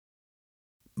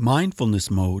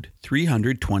Mindfulness Mode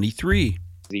 323.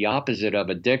 The opposite of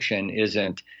addiction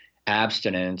isn't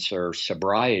abstinence or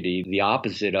sobriety. The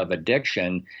opposite of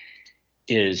addiction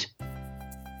is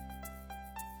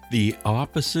The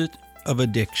opposite of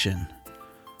addiction.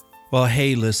 Well,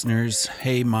 hey, listeners.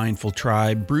 Hey, Mindful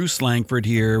Tribe. Bruce Langford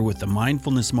here with the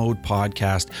Mindfulness Mode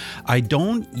podcast. I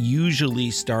don't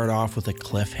usually start off with a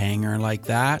cliffhanger like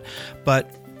that, but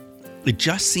it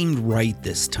just seemed right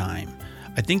this time.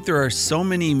 I think there are so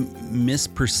many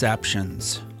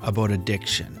misperceptions about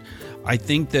addiction. I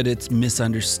think that it's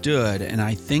misunderstood, and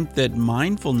I think that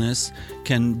mindfulness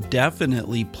can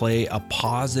definitely play a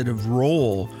positive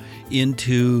role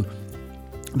into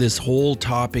this whole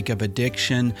topic of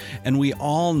addiction. And we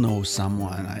all know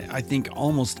someone. I think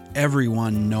almost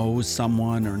everyone knows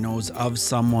someone or knows of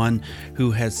someone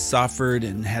who has suffered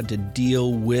and had to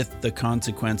deal with the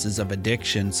consequences of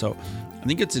addiction. So I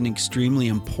think it's an extremely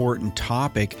important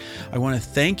topic. I want to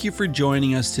thank you for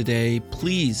joining us today.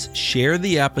 Please share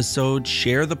the episode,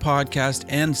 share the podcast,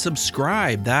 and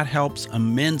subscribe. That helps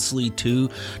immensely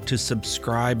too, to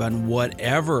subscribe on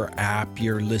whatever app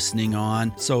you're listening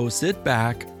on. So sit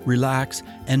back, relax,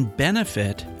 and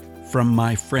benefit from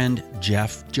my friend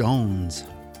Jeff Jones.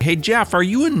 Hey Jeff, are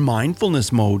you in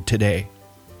mindfulness mode today?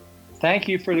 Thank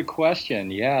you for the question.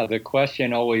 Yeah, the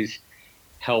question always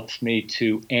helps me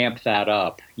to amp that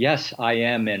up. Yes, I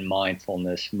am in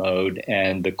mindfulness mode,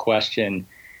 and the question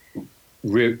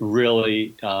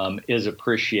really is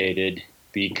appreciated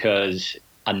because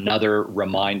another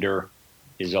reminder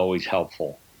is always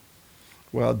helpful.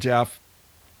 Well, Jeff,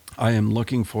 I am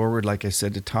looking forward, like I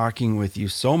said, to talking with you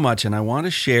so much, and I want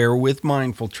to share with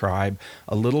Mindful Tribe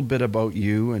a little bit about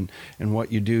you and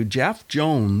what you do. Jeff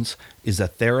Jones is a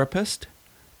therapist,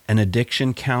 an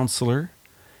addiction counselor,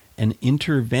 an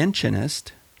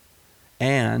interventionist,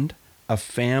 and a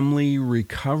family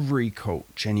recovery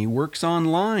coach, and he works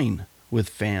online with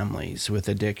families with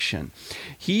addiction.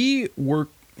 He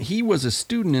was a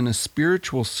student in a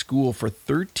spiritual school for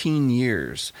 13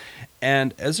 years,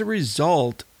 and as a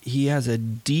result, he has a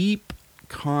deep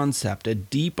concept, a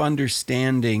deep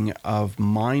understanding of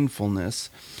mindfulness,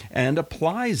 and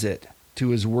applies it to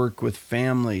his work with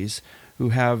families who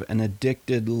have an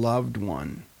addicted loved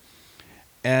one.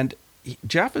 And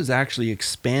Jeff has actually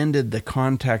expanded the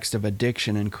context of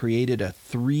addiction and created a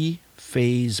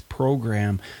 3-phase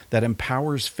program that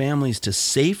empowers families to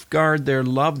safeguard their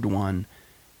loved one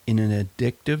in an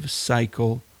addictive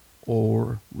cycle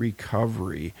or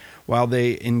recovery while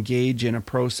they engage in a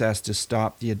process to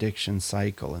stop the addiction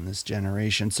cycle in this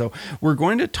generation. So we're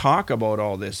going to talk about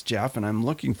all this, Jeff, and I'm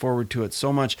looking forward to it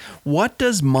so much. What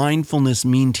does mindfulness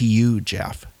mean to you,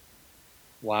 Jeff?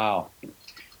 Wow.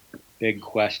 Big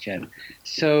question.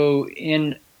 So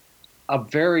in a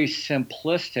very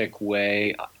simplistic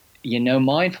way,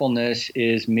 mindfulness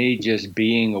is me just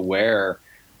being aware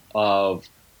of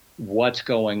what's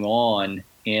going on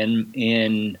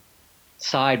inside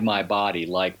my body,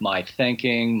 like my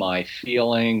thinking, my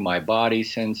feeling, my body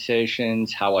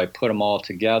sensations, how I put them all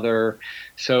together.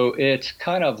 So it's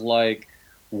kind of like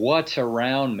what's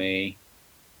around me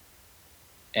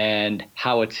and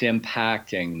how it's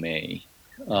impacting me.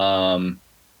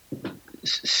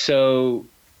 So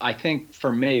I think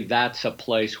for me, that's a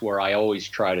place where I always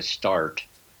try to start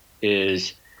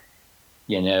is,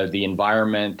 the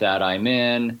environment that I'm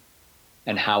in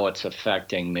and how it's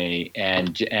affecting me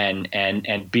and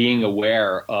being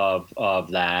aware of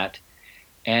that.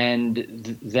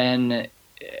 And then,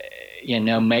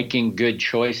 making good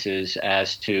choices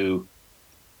as to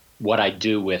what I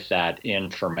do with that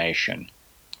information,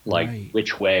 like Right.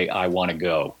 Which way I want to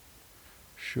go.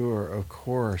 Sure, of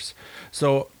course.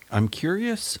 So I'm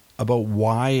curious about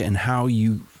why and how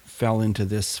you fell into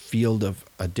this field of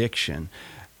addiction.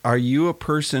 Are you a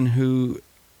person who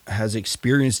has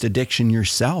experienced addiction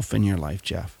yourself in your life,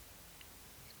 Jeff?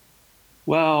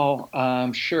 Well,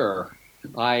 sure.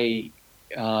 I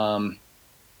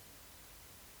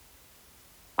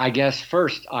guess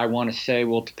first I want to say,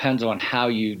 well, it depends on how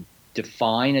you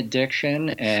define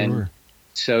addiction. And Sure.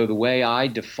 So the way I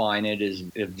define it is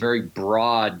a very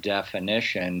broad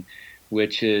definition,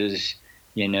 which is,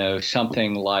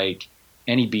 something like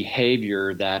any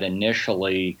behavior that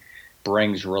initially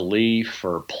brings relief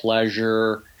or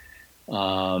pleasure,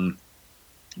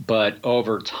 but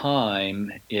over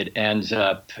time it ends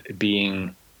up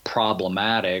being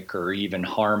problematic or even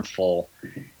harmful,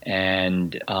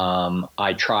 and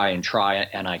I try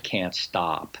and I can't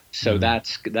stop. So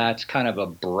that's kind of a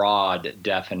broad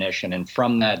definition, and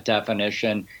from that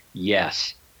definition,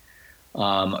 yes.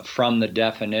 From the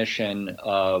definition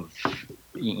of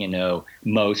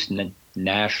most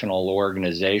national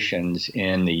organizations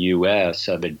in the U.S.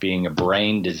 of it being a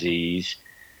brain disease.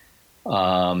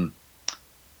 I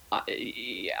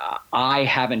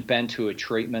haven't been to a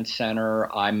treatment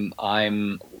center. I'm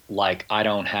like, I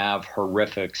don't have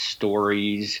horrific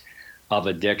stories of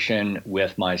addiction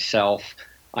with myself.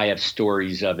 I have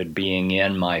stories of it being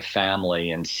in my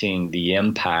family and seeing the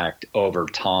impact over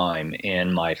time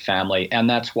in my family. And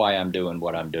that's why I'm doing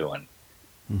what I'm doing.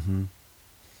 Mm-hmm.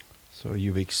 So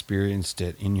you've experienced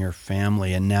it in your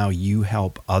family, and now you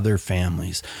help other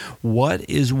families. What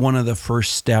is one of the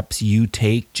first steps you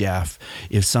take, Jeff,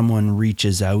 if someone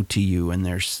reaches out to you and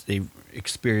they're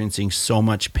experiencing so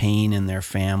much pain in their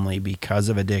family because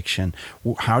of addiction?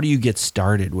 How do you get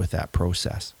started with that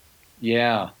process?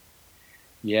 Yeah,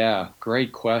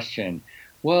 great question.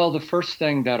 Well, the first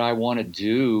thing that I want to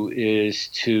do is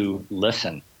to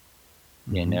listen.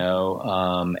 You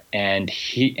know, and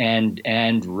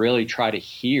really try to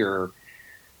hear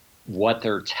what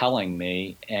they're telling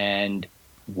me, and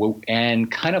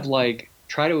kind of like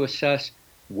try to assess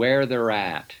where they're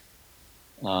at.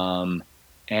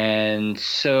 And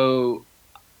so,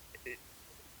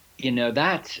 you know,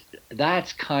 that's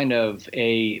kind of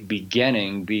a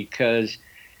beginning, because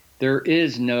there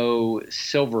is no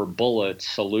silver bullet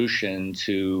solution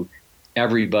to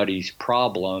everybody's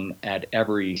problem at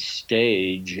every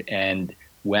stage and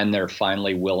when they're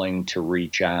finally willing to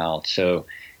reach out. So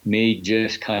me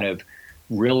just kind of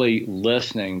really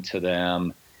listening to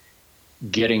them,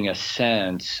 getting a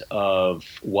sense of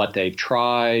what they've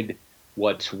tried,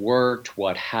 what's worked,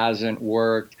 what hasn't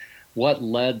worked, what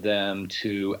led them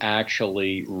to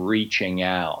actually reaching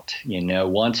out. You know,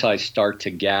 once I start to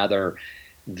gather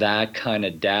that kind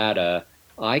of data,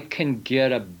 I can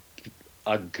get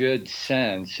a good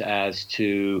sense as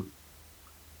to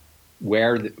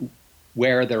where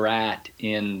they're at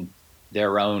in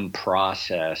their own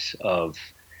process of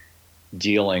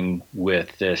dealing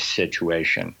with this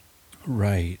situation.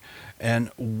 Right. And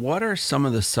what are some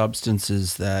of the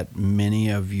substances that many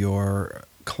of your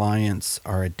clients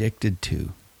are addicted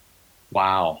to?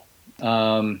 Wow.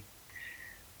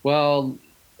 Well,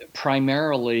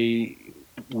 primarily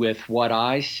with what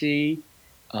I see,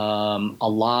 a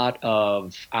lot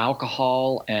of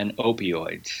alcohol and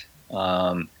opioids.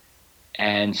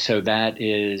 And so that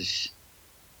is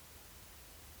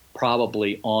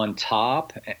probably on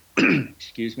top,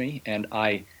 excuse me, and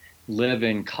I live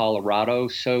in Colorado,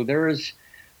 so there is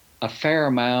a fair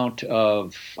amount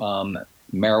of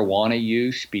marijuana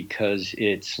use because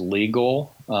it's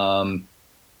legal.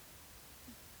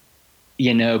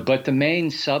 You know, but the main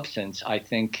substance, I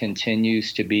think,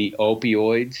 continues to be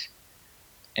opioids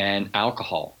and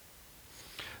alcohol.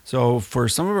 So for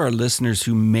some of our listeners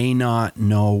who may not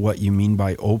know what you mean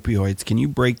by opioids, can you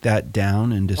break that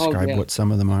down and describe what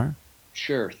some of them are?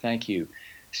 Sure, thank you.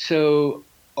 So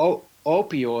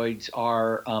opioids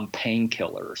are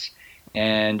painkillers,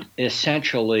 and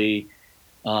essentially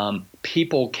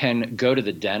people can go to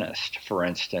the dentist, for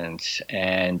instance,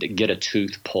 and get a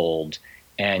tooth pulled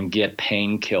and get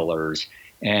painkillers.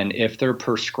 And if they're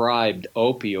prescribed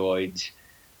opioids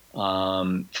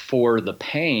for the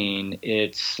pain,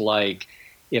 it's like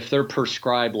if they're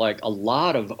prescribed like a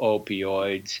lot of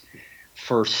opioids,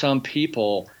 for some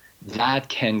people, that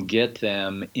can get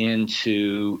them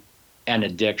into an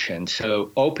addiction. So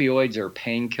opioids are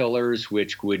painkillers,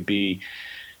 which would be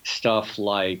stuff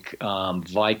like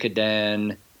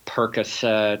Vicodin,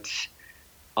 Percocets,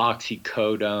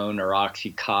 oxycodone or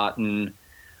Oxycontin,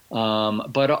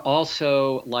 but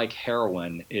also like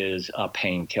heroin is a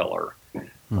painkiller.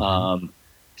 Mm-hmm.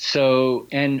 So,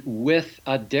 and with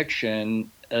addiction,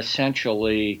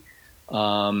 essentially,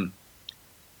 the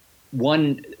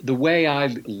way I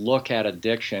look at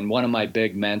addiction, one of my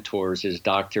big mentors is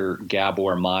Dr.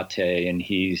 Gabor Mate, and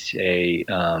he's a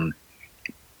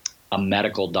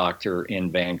medical doctor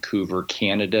in Vancouver,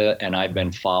 Canada, and I've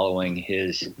been following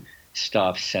his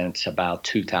stuff since about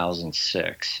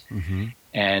 2006. Mm-hmm.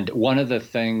 And one of the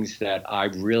things that I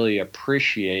really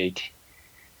appreciate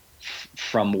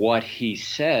from what he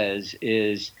says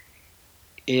is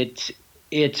it's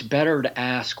better to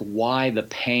ask why the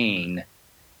pain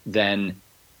than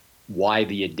why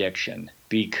the addiction,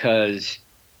 because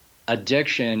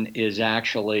addiction is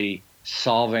actually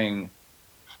solving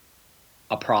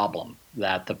a problem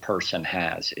that the person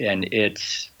has, and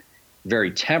it's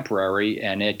very temporary,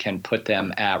 and it can put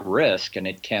them at risk, and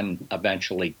it can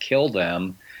eventually kill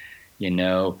them, you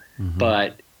know. Mm-hmm.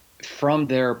 But from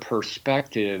their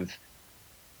perspective,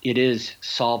 it is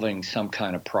solving some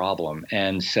kind of problem.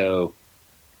 And so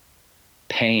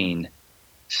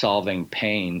solving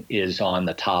pain is on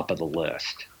the top of the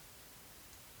list.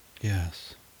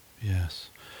 Yes. Yes.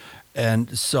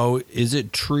 And so is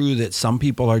it true that some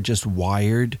people are just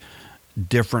wired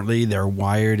differently? They're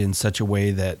wired in such a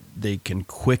way that they can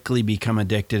quickly become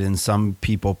addicted and some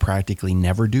people practically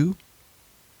never do?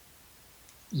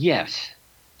 Yes.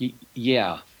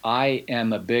 Yeah. I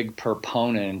am a big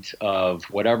proponent of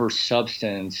whatever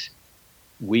substance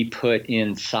we put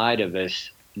inside of us.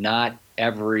 Not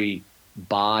every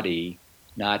body,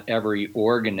 not every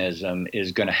organism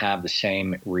is going to have the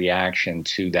same reaction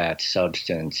to that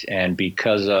substance. And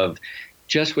because of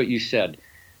just what you said,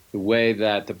 the way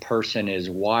that the person is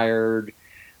wired,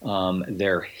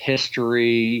 their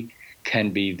history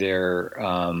can be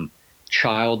their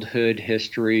childhood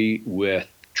history with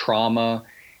trauma.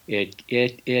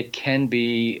 It can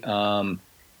be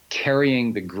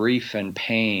carrying the grief and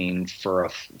pain for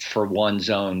one's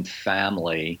own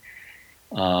family.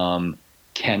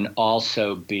 Can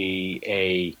also be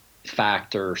a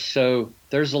factor. So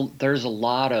there's a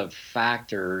lot of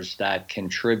factors that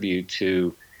contribute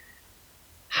to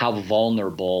how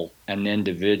vulnerable an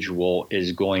individual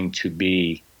is going to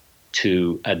be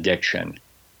to addiction.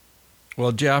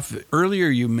 Well, Jeff, earlier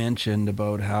you mentioned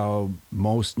about how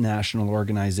most national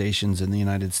organizations in the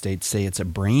United States say it's a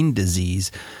brain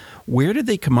disease. Where did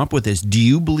they come up with this? Do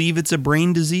you believe it's a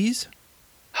brain disease?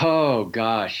 Oh,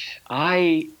 gosh.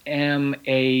 I am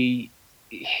a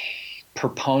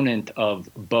proponent of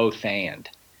both and,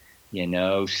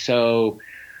 so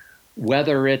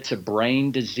whether it's a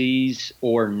brain disease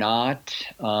or not,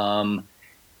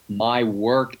 my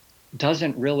work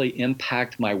doesn't really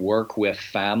impact my work with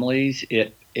families.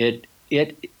 It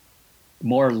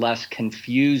more or less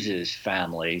confuses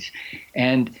families.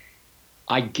 And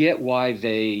I get why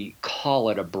they call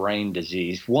it a brain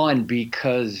disease. One,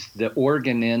 because the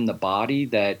organ in the body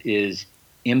that is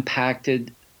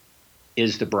impacted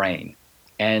is the brain.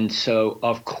 And so,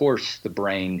 of course, the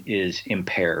brain is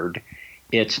impaired.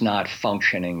 It's not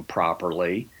functioning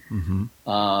properly.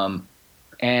 Mm-hmm.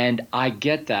 And I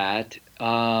get that.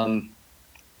 The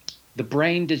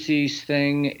brain disease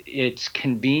thing, it's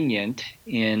convenient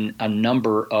in a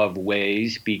number of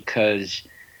ways because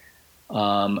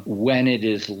when it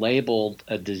is labeled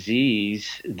a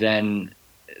disease, then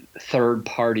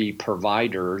third-party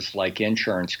providers like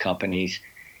insurance companies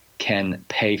can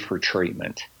pay for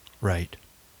treatment. Right.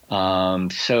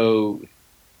 So,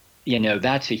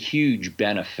 that's a huge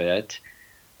benefit.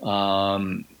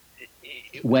 When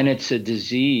it's a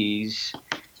disease,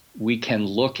 we can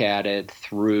look at it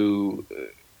through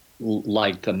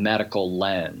like the medical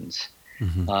lens.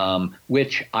 Mm-hmm.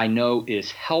 Which I know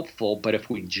is helpful, but if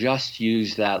we just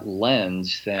use that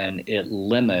lens, then it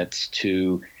limits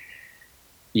to,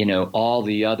 all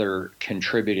the other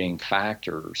contributing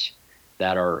factors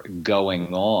that are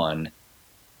going on,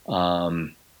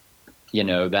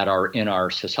 that are in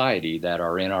our society, that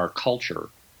are in our culture,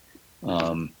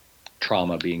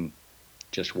 trauma being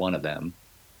just one of them.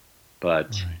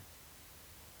 But right.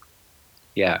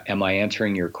 Yeah, am I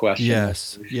answering your question?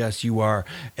 Yes, you are.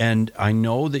 And I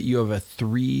know that you have a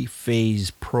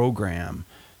 3-phase program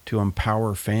to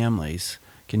empower families.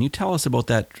 Can you tell us about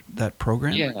that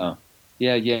program?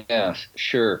 Yeah,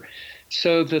 sure.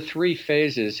 So the 3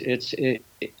 phases,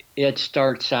 it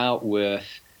starts out with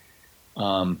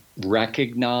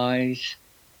recognize,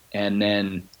 and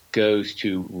then goes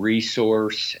to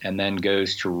resource, and then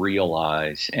goes to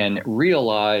realize. And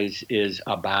realize is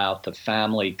about the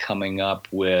family coming up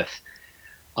with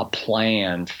a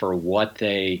plan for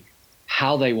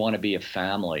how they want to be a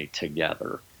family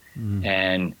together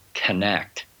and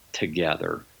connect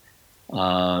together.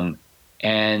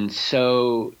 And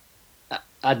so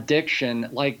addiction,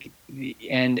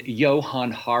 and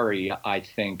Johann Hari, I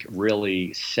think,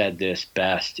 really said this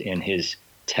best in his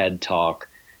TED Talk,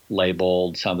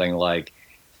 labeled something like,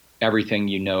 everything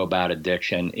you know about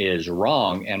addiction is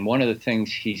wrong. And one of the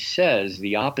things he says,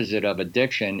 the opposite of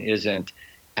addiction isn't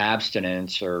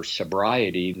abstinence or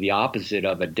sobriety. The opposite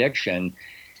of addiction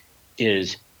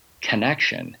is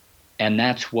connection. And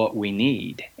that's what we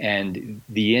need. And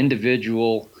the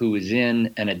individual who is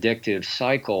in an addictive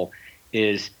cycle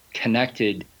is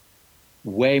connected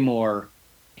way more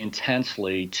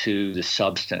intensely to the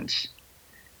substance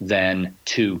than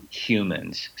to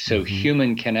humans. So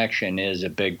human connection is a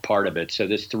big part of it. So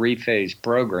this 3-phase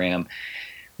program,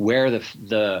 where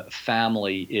the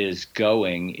family is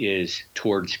going is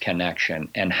towards connection,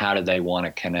 and how do they want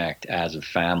to connect as a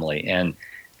family. And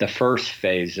the first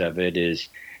phase of it is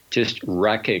just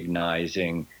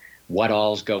recognizing what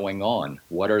all's going on.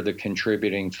 What are the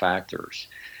contributing factors?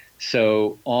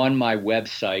 So on my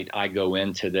website, I go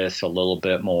into this a little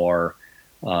bit more.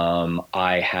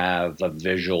 I have a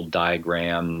visual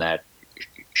diagram that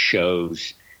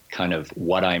shows kind of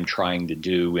what I'm trying to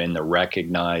do in the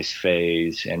recognize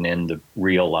phase and in the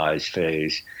realize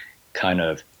phase, kind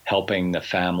of helping the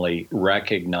family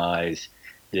recognize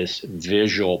this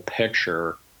visual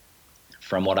picture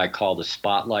from what I call the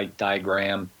spotlight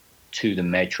diagram to the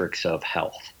matrix of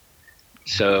health.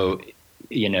 So,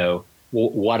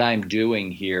 what I'm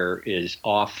doing here is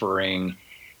offering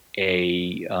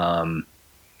a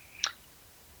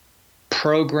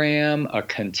program, a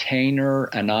container,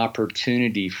 an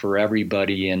opportunity for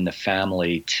everybody in the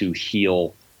family to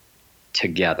heal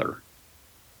together.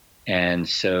 And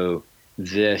so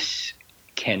this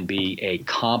can be a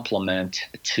complement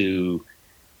to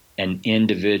an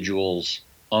individual's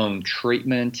own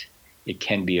treatment. It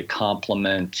can be a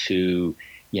complement to,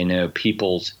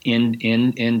 people's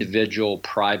individual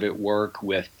private work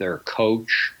with their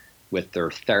coach, with their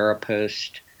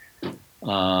therapist.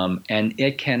 And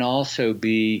it can also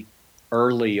be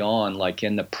early on, like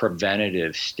in the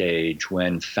preventative stage,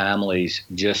 when families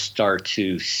just start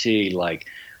to see like,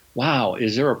 wow,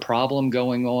 is there a problem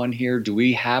going on here? Do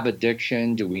we have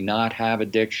addiction? Do we not have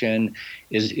addiction?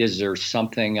 Is there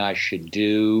something I should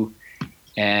do?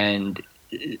 And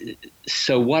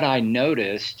so what I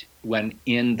noticed when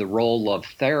in the role of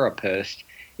therapist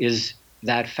is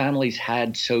that families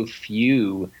had so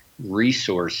few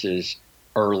resources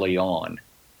early on.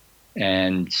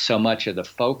 And so much of the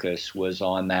focus was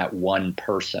on that one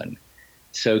person.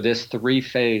 So this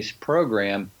 3-phase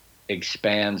program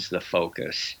expands the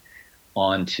focus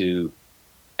onto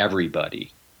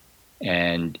everybody.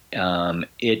 And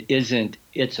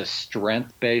it's a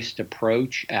strength-based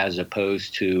approach as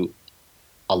opposed to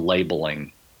a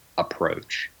labeling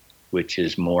approach, which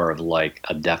is more of like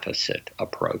a deficit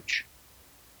approach.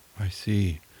 I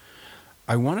see.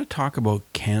 I want to talk about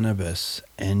cannabis,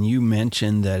 and you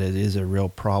mentioned that it is a real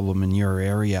problem in your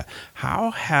area.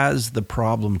 How has the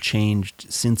problem changed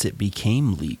since it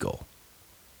became legal?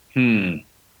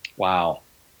 Wow.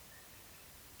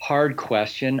 Hard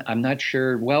question. I'm not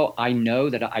sure. Well, I know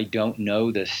that I don't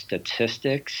know the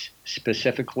statistics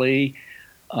specifically.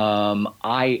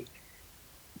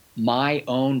 My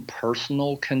own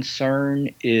personal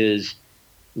concern is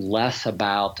less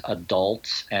about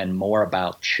adults and more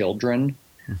about children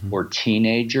or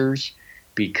teenagers,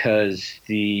 because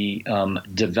the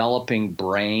developing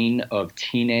brain of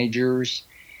teenagers,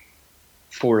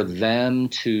 for them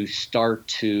to start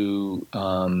to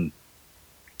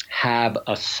have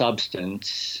a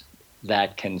substance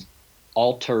that can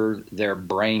alter their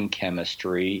brain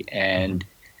chemistry and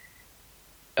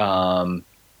kind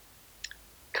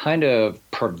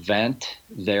of prevent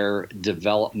their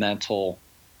developmental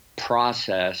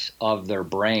process of their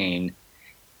brain,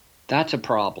 that's a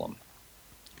problem.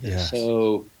 Yes.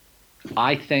 So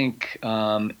I think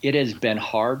it has been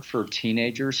hard for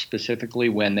teenagers, specifically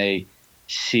when they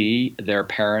see their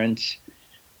parents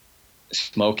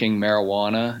smoking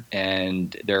marijuana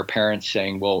and their parents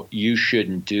saying, well, you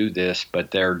shouldn't do this,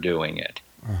 but they're doing it.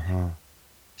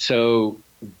 So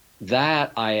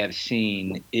that I have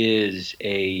seen is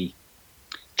a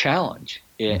challenge.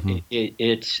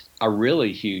 It's a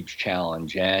really huge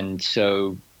challenge. And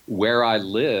so where I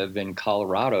live in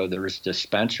Colorado, there's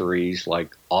dispensaries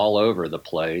like all over the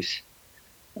place.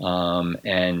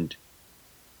 And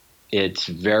it's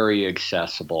very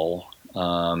accessible.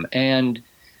 And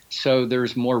so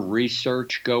there's more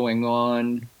research going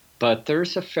on, but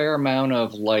there's a fair amount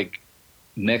of like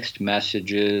mixed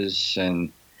messages.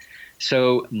 And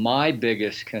so my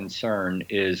biggest concern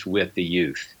is with the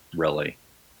youth, really.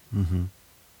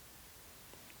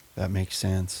 That makes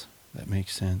sense.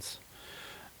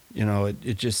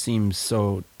 It just seems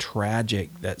so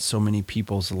tragic that so many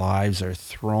people's lives are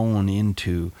thrown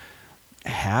into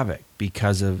havoc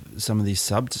because of some of these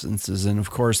substances. And of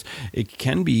course, it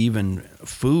can be even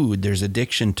food. There's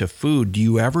addiction to food. Do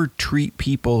you ever treat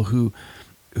people who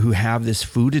have this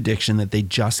food addiction that they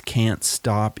just can't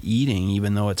stop eating,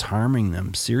 even though it's harming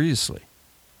them seriously?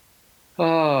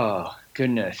 Oh,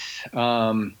 goodness.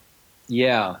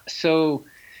 Yeah. So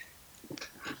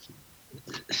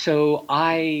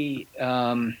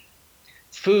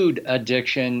food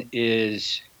addiction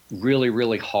is really,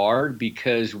 really hard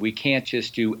because we can't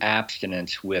just do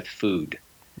abstinence with food.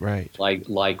 Right.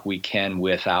 Like we can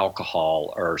with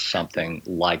alcohol or something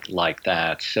like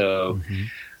that. So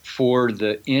for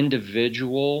the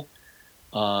individual,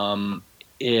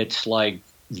 it's like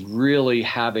really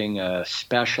having a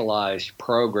specialized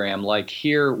program. Like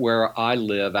here where I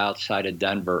live outside of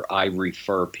Denver, I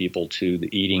refer people to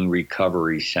the Eating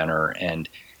Recovery Center, and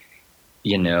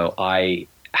I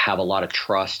have a lot of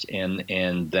trust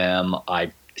in them.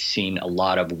 I've seen a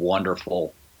lot of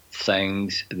wonderful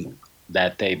things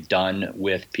that they've done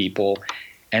with people.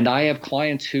 And I have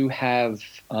clients who have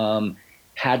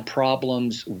had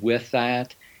problems with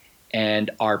that and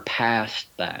are past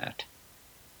that.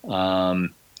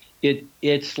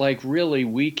 It's like really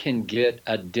we can get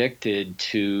addicted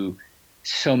to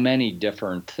so many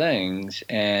different things,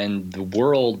 and the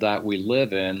world that we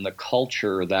live in, the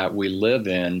culture that we live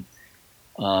in,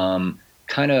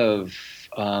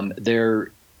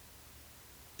 there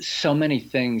so many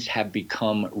things have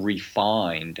become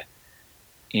refined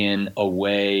in a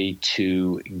way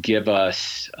to give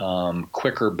us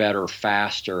quicker, better,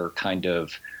 faster kind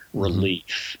of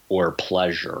relief or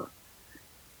pleasure.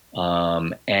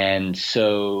 And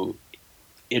so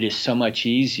it is so much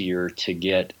easier to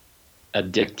get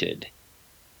addicted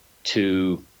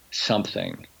to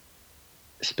something,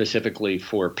 specifically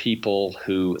for people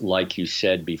who, like you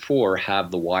said before, have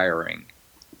the wiring,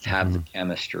 have the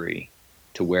chemistry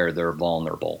to where they're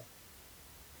vulnerable.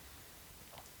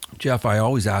 Jeff, I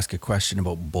always ask a question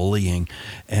about bullying,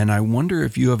 and I wonder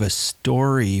if you have a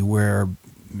story where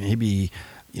maybe,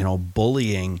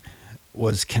 bullying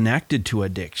was connected to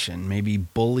addiction. Maybe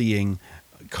bullying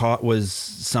was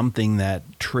something that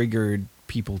triggered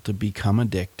people to become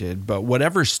addicted. But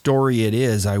whatever story it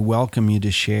is, I welcome you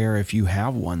to share if you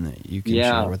have one that you can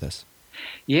share with us.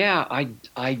 Yeah,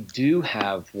 I do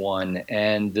have one.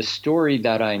 And the story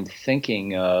that I'm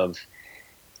thinking of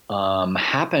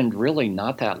happened really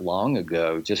not that long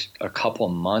ago, just a couple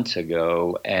months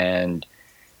ago. And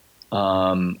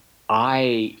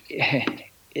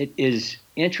it is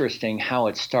interesting how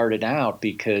it started out,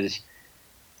 because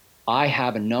I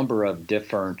have a number of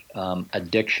different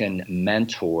addiction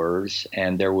mentors,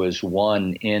 and there was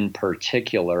one in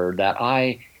particular that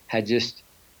I had just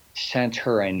sent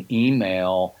her an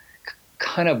email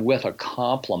kind of with a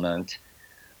compliment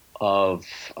of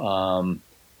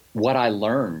what I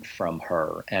learned from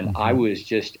her. And I was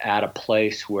just at a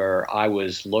place where I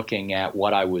was looking at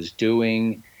what I was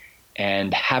doing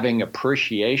and having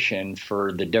appreciation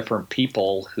for the different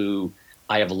people who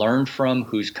I have learned from,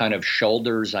 whose kind of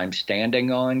shoulders I'm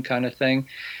standing on, kind of thing.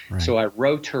 Right. So I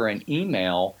wrote her an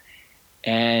email,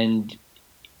 and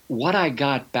what I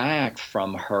got back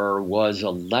from her was a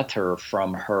letter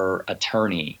from her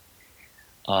attorney.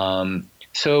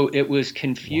 So it was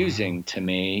confusing to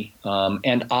me,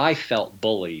 and I felt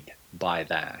bullied by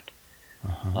that.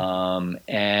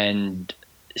 And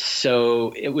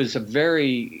so it was a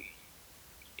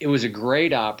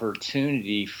great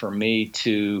opportunity for me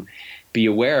to be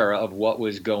aware of what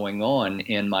was going on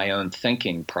in my own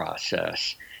thinking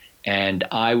process. And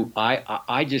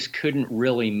I just couldn't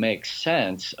really make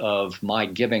sense of my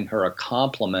giving her a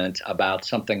compliment about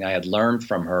something I had learned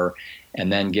from her,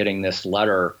 and then getting this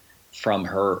letter from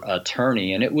her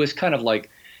attorney. And it was kind of like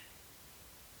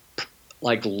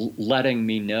letting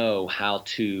me know how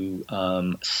to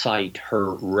cite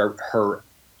her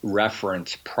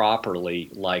reference properly,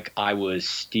 like I was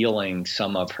stealing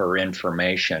some of her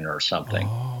information or something.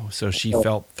 Oh, so she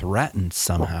felt threatened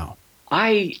somehow.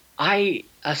 I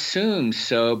assume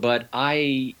so, but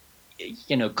I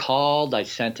called, I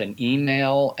sent an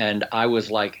email, and I was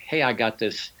like, hey, I got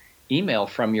this email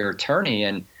from your attorney,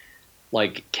 and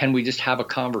like, can we just have a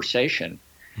conversation?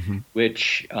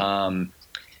 Which, I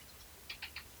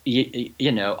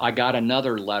got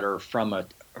another letter from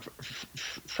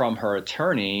her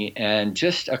attorney, and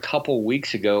just a couple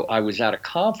weeks ago I was at a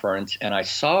conference and I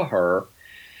saw her,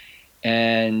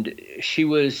 and she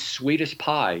was sweet as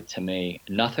pie to me.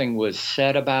 Nothing was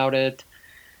said about it.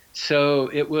 So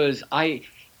it was,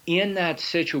 in that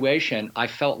situation, I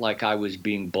felt like I was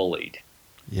being bullied.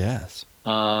 Yes.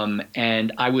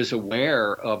 And I was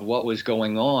aware of what was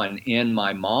going on in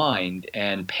my mind,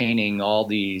 and painting all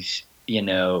these,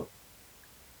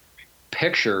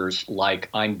 pictures like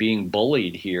I'm being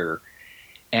bullied here.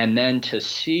 And then to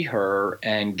see her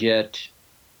and get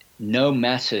no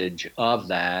message of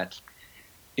that,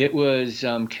 it was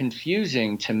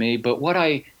confusing to me. But what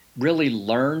I really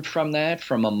learned from that,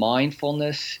 from a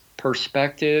mindfulness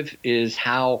perspective, is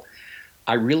how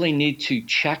I really need to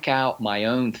check out my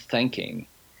own thinking.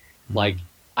 Like,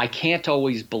 I can't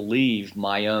always believe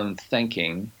my own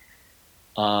thinking.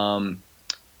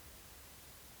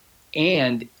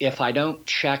 And if I don't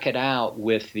check it out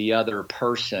with the other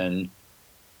person,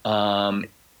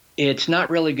 it's not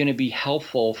really going to be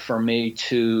helpful for me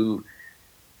to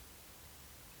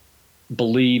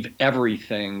believe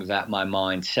everything that my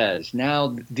mind says.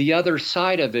 Now, the other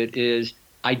side of it is,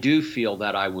 I do feel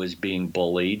that I was being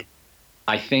bullied.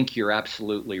 I think you're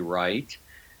absolutely right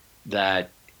that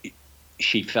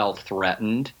she felt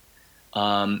threatened.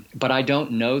 But I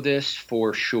don't know this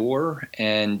for sure.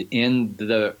 And in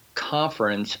the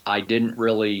conference, I didn't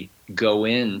really go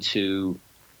into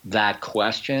that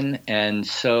question. And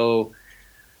so,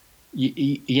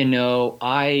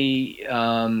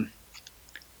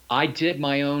 I did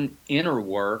my own inner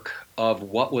work of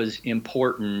what was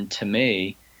important to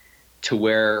me to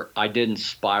where I didn't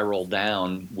spiral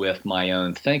down with my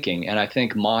own thinking. And I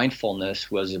think mindfulness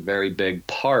was a very big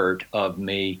part of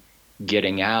me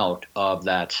getting out of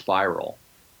that spiral.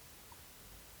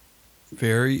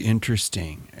 Very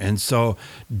interesting. And so,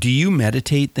 do you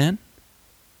meditate then?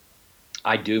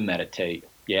 I do meditate.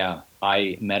 Yeah,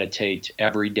 I meditate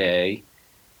every day.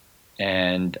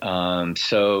 And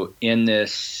so in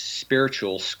this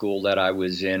spiritual school that I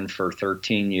was in for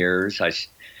 13 years,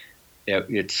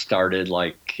 it started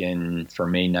for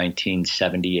me,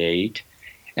 1978.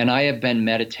 And I have been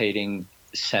meditating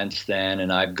since then,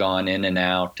 and I've gone in and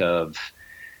out of,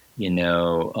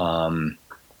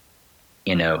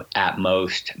 at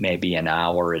most maybe an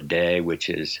hour a day,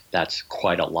 that's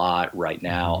quite a lot. Right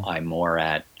now, I'm more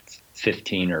at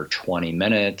 15 or 20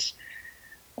 minutes.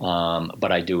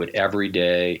 But I do it every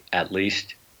day, at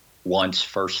least once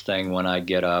first thing when I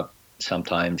get up,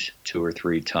 sometimes 2 or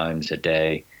 3 times a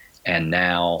day. And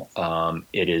now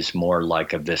it is more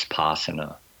like a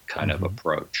Vipassana kind of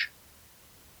approach.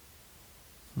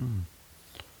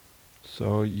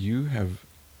 So you have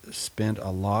spent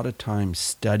a lot of time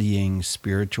studying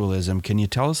spiritualism. Can you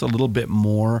tell us a little bit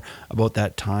more about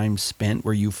that time spent?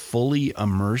 Were you fully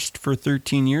immersed for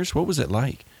 13 years? What was it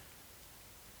like?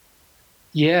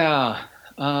 Yeah.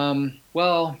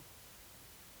 Well,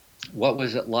 what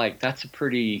was it like? That's a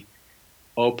pretty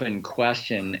open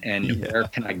question, and where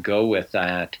can I go with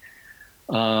that?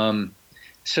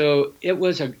 So it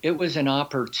was an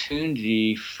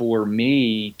opportunity for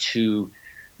me to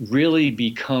really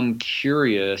become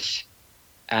curious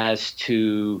as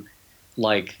to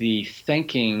the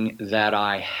thinking that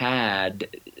I had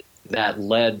that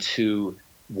led to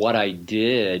what I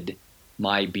did,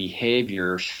 my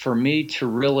behaviors, for me to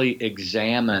really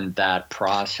examine that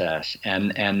process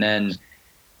and then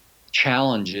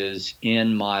challenges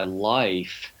in my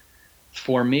life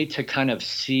for me to kind of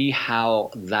see how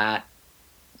that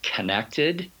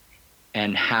connected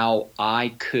and how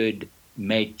I could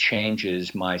make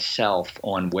changes myself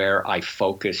on where I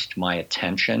focused my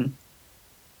attention.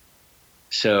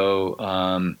 So,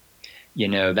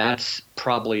 that's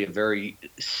probably a very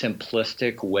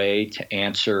simplistic way to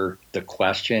answer the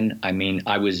question. I mean,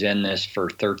 I was in this for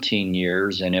 13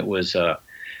 years, and it was a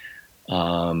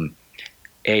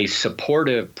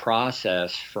supportive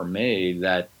process for me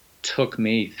that took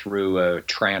me through a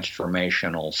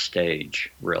transformational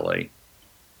stage, really.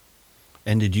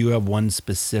 And did you have one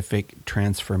specific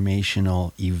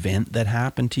transformational event that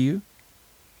happened to you?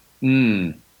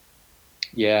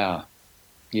 Yeah.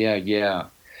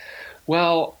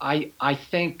 Well, I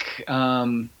think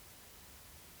when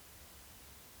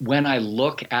I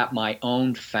look at my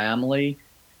own family,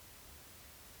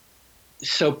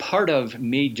 so part of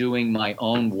me doing my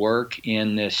own work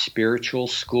in this spiritual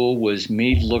school was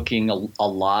me looking a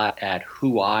lot at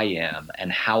who I am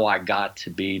and how I got to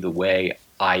be the way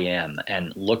I am,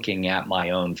 and looking at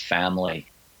my own family.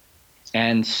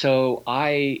 And so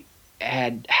I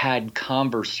had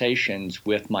conversations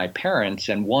with my parents,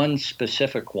 and one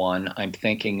specific one I'm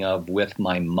thinking of with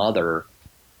my mother.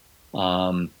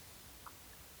 My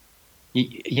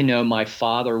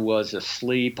father was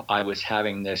asleep. I was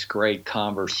having this great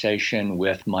conversation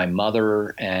with my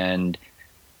mother, and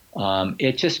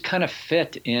it just kind of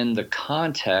fit in the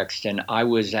context. And I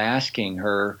was asking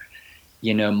her,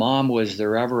 Mom, was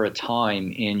there ever a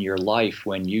time in your life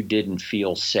when you didn't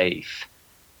feel safe?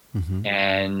 Mm-hmm.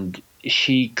 And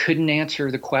she couldn't answer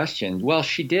the question. Well,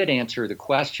 she did answer the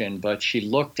question, but she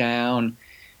looked down.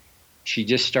 She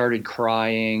just started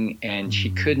crying, and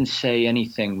she couldn't say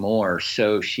anything more.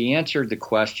 So she answered the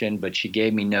question, but she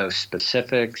gave me no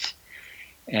specifics.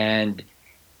 And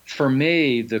for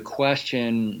me, the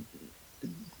question,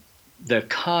 the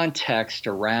context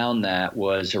around that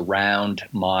was around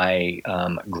my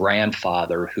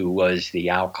grandfather, who was the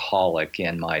alcoholic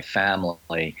in my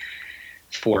family.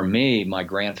 For me, my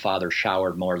grandfather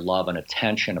showered more love and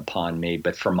attention upon me,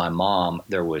 but for my mom,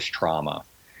 there was trauma.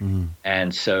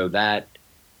 And so that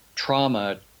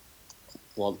trauma,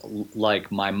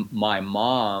 like my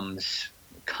mom's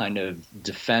kind of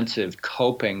defensive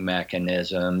coping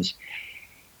mechanisms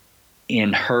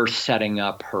in her setting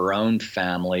up her own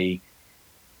family,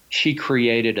 she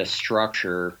created a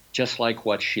structure just like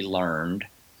what she learned,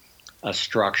 a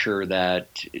structure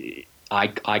that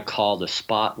I call the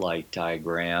spotlight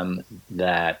diagram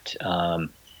that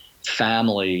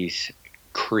families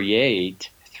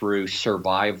create through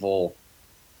survival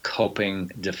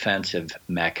coping defensive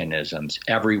mechanisms,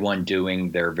 everyone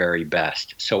doing their very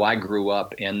best. So I grew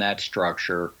up in that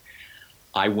structure.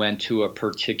 I went to a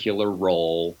particular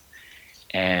role,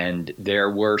 and there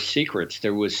were secrets.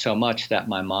 There was so much that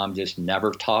my mom just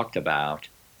never talked about.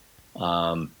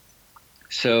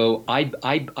 So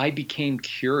I became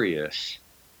curious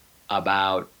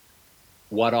about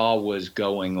what all was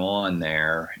going on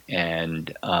there,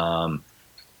 and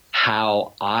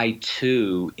how I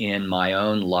too in my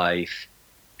own life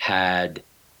had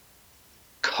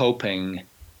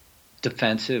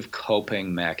defensive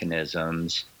coping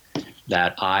mechanisms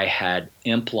that I had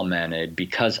implemented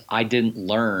because I didn't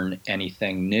learn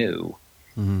anything new.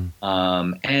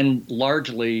 Mm-hmm. And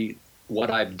largely what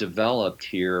I've developed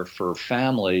here for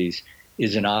families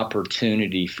is an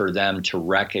opportunity for them to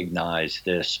recognize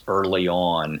this early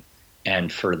on,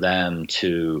 and for them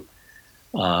to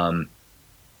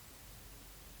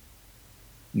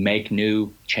make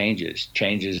new changes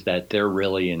that they're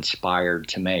really inspired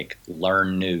to make,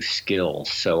 learn new skills.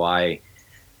 So I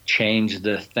changed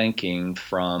the thinking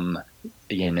from,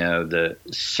 the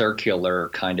circular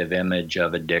kind of image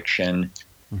of addiction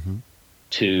mm-hmm.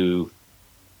 to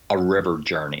a river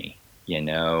journey,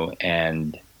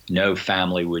 and no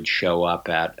family would show up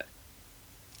at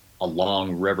a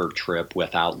long river trip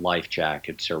without life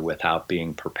jackets or without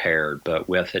being prepared. But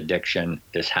with addiction,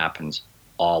 this happens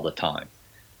all the time.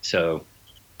 So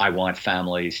I want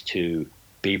families to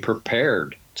be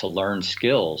prepared, to learn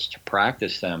skills, to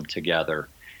practice them together.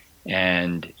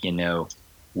 And,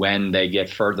 when they get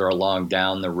further along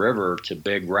down the river to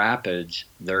big rapids,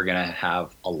 they're going to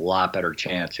have a lot better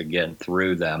chance of getting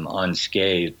through them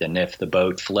unscathed. And if the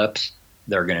boat flips,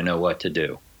 they're going to know what to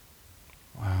do.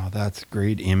 Wow, that's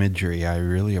great imagery. I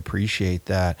really appreciate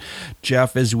that.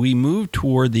 Jeff, as we move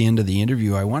toward the end of the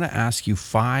interview, I want to ask you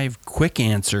 5 quick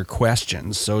answer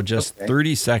questions. So just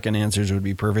 30-second answers would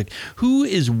be perfect. Who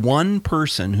is one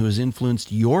person who has influenced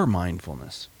your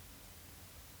mindfulness?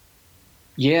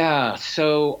 Yeah,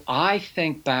 so I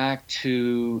think back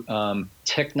to Thich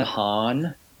Nhat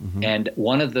Hanh, mm-hmm. and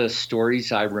one of the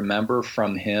stories I remember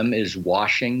from him is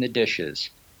washing the dishes.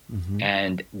 Mm-hmm.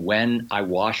 And when I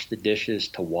wash the dishes,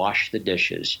 to wash the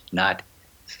dishes, not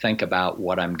think about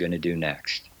what I'm going to do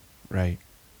next. Right.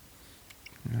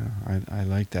 Yeah, I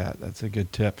like that. That's a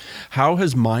good tip. How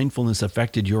has mindfulness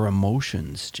affected your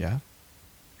emotions, Jeff?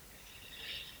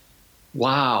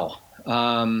 Wow.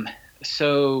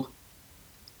 So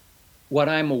what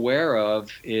I'm aware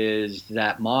of is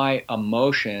that my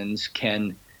emotions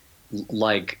can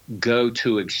go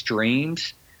to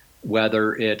extremes,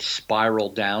 whether it's spiral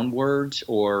downwards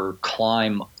or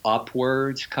climb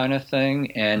upwards kind of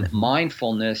thing. And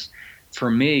mindfulness,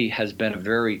 for me, has been a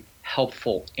very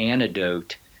helpful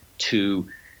antidote to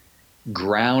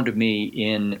ground me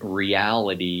in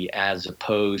reality, as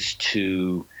opposed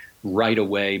to right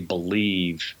away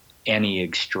believe any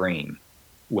extreme,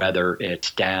 whether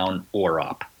it's down or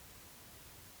up.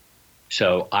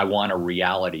 So I want to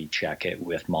reality check it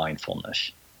with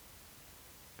mindfulness.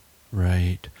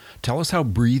 Right. Tell us how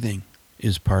breathing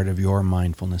is part of your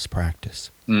mindfulness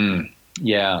practice.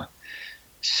 Yeah.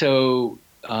 So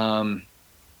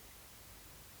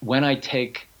when I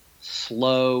take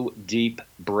slow, deep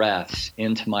breaths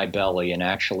into my belly and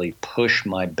actually push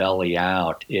my belly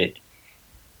out, it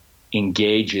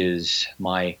engages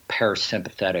my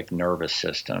parasympathetic nervous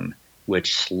system,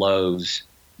 which slows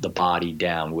the body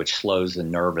down, which slows the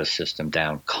nervous system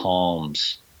down,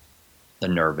 calms the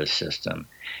nervous system.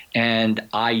 And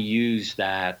I use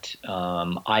that,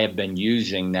 I have been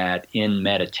using that in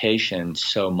meditation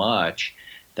so much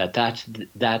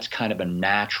that's kind of a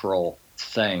natural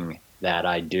thing that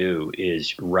I do,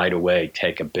 is right away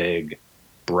take a big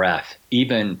breath,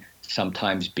 even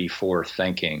sometimes before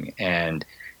thinking. And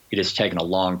it has taken a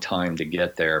long time to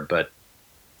get there, but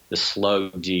the slow,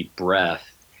 deep breath,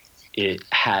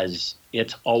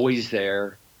 it's always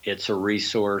there. It's a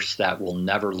resource that will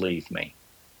never leave me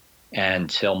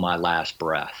until my last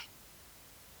breath.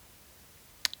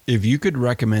 If you could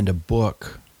recommend a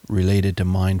book related to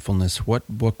mindfulness, what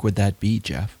book would that be,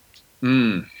 Jeff?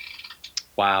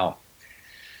 Wow.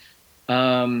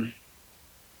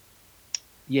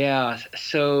 Yeah,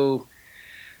 so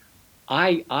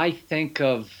I think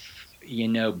of,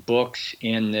 books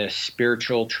in the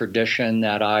spiritual tradition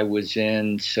that I was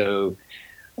in. So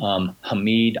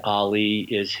Hamid Ali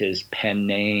is his pen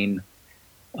name,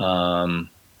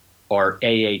 or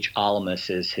A.H. Alamus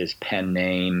is his pen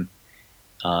name.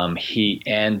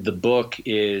 And the book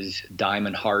is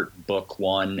Diamond Heart, Book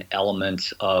 1,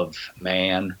 Elements of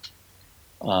Man.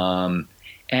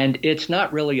 And it's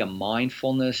not really a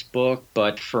mindfulness book,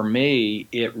 but for me,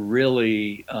 it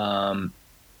really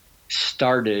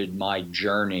started my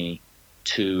journey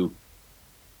to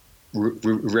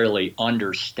really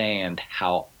understand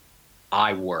how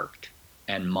I worked.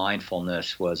 And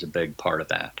mindfulness was a big part of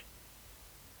that.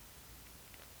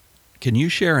 Can you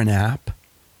share an app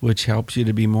which helps you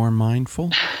to be more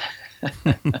mindful?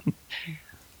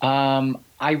 I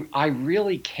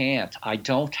really can't. I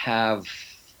don't have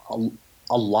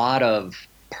a lot of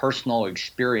personal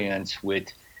experience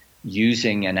with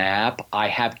using an app. I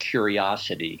have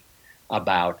curiosity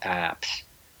about apps.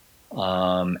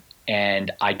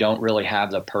 And I don't really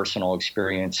have the personal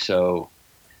experience, so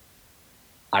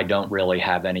I don't really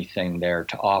have anything there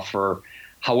to offer.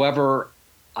 However,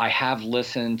 I have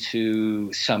listened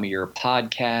to some of your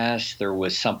podcasts. There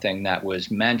was something that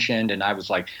was mentioned, and I was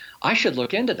like, I should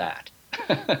look into that.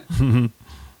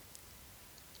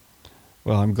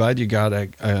 Well, I'm glad you got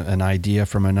an idea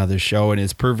from another show, and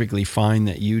it's perfectly fine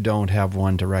that you don't have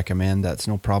one to recommend. That's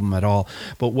no problem at all.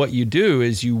 But what you do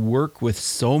is you work with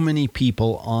so many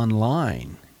people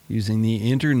online using the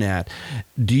internet.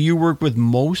 Do you work with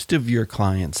most of your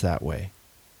clients that way?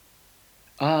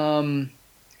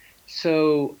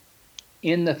 So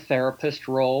in the therapist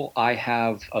role, I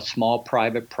have a small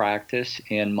private practice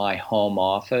in my home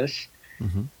office.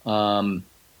 Mm-hmm.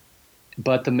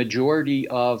 But the majority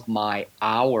of my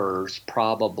hours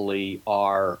probably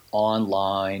are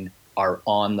online, are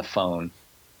on the phone.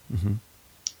 Mm-hmm.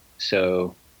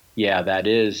 So, yeah, that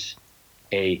is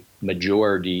a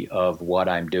majority of what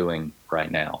I'm doing right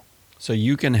now. So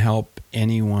you can help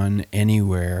anyone,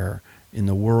 anywhere in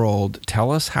the world.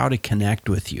 Tell us how to connect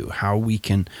with you, how we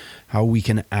can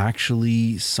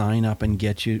actually sign up and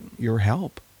get you your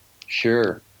help.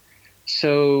 Sure.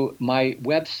 So my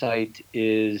website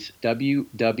is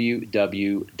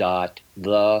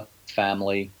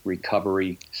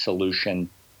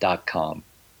www.thefamilyrecoverysolution.com.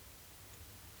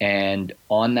 And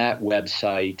on that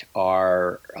website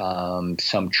are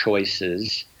some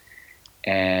choices.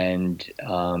 And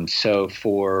so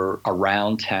for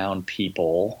around town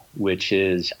people, which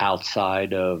is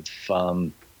outside of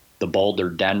the Boulder,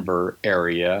 Denver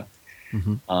area,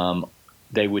 mm-hmm.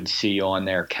 They would see on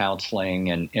their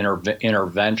counseling and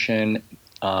intervention,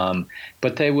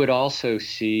 but they would also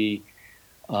see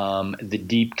the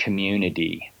deep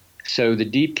community. So the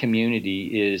deep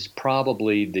community is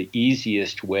probably the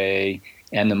easiest way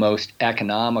and the most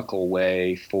economical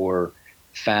way for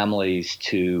families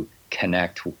to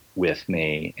connect with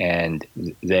me. And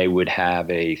they would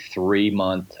have a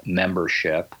 3-month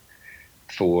membership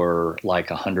for like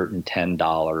 $110.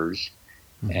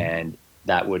 Mm-hmm. And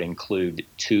that would include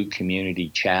 2 community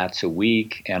chats a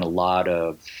week and a lot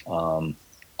of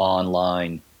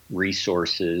online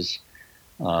resources,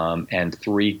 and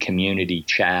 3 community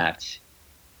chats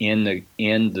in the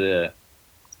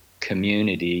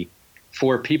community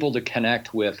for people to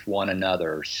connect with one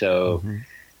another. So mm-hmm.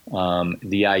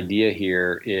 The idea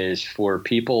here is for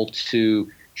people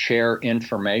to share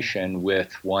information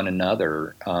with one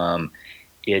another.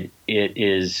 It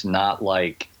is not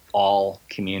like all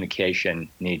communication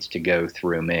needs to go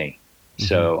through me. Mm-hmm.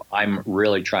 So I'm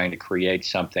really trying to create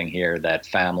something here that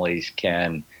families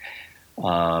can,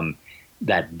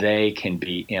 that they can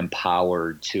be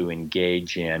empowered to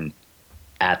engage in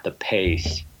at the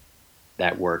pace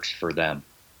that works for them.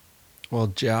 Well,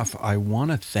 Jeff, I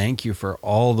want to thank you for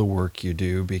all the work you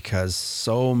do, because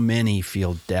so many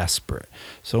feel desperate.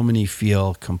 So many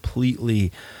feel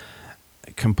completely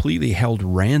held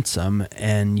ransom,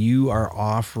 and you are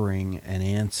offering an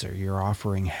answer. You're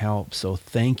offering help. So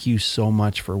thank you so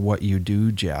much for what you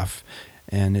do, Jeff.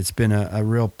 And it's been a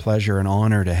real pleasure and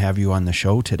honor to have you on the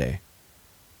show today.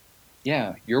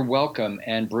 Yeah, you're welcome.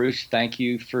 And Bruce, thank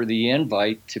you for the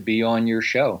invite to be on your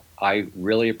show. I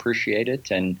really appreciate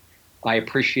it. And I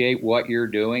appreciate what you're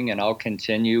doing, and I'll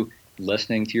continue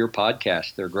listening to your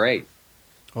podcast. They're great.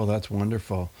 Oh, that's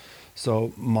wonderful.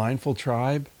 So Mindful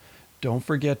Tribe, don't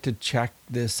forget to check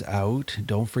this out.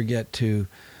 Don't forget to,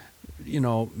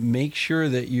 make sure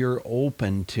that you're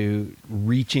open to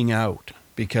reaching out,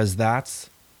 because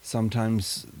that's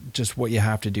sometimes just what you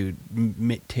have to do.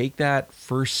 Take that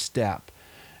first step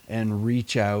and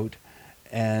reach out,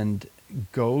 and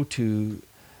go to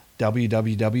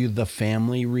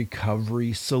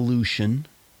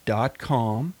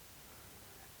www.thefamilyrecoverysolution.com,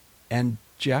 and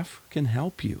Jeff can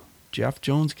help you. Jeff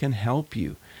Jones can help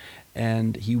you,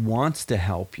 and he wants to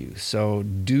help you. So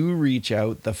do reach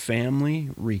out, the Family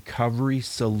Recovery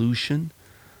Solution.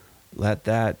 Let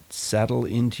that settle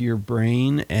into your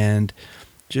brain, and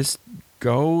just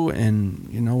go and,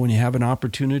 when you have an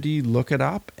opportunity, look it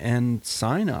up and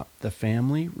sign up,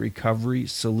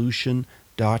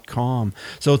 thefamilyrecoverysolution.com.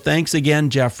 So thanks again,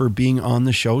 Jeff, for being on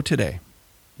the show today.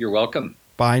 You're welcome.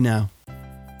 Bye now.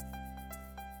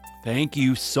 Thank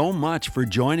you so much for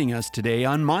joining us today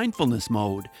on Mindfulness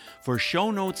Mode. For show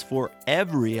notes for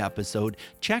every episode,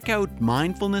 check out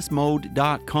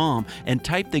mindfulnessmode.com and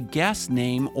type the guest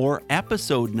name or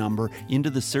episode number into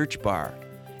the search bar.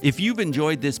 If you've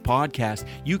enjoyed this podcast,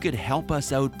 you could help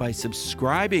us out by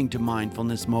subscribing to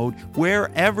Mindfulness Mode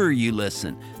wherever you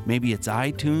listen. Maybe it's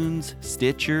iTunes,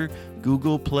 Stitcher,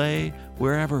 Google Play,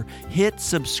 wherever. Hit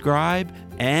subscribe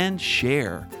and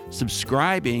share.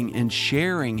 Subscribing and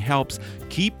sharing helps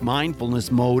keep Mindfulness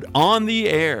Mode on the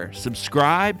air.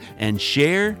 Subscribe and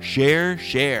share.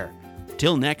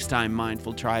 Till next time,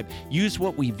 Mindful Tribe, use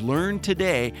what we've learned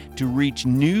today to reach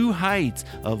new heights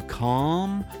of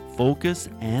calm, focus,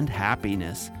 and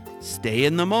happiness. Stay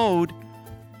in the mode.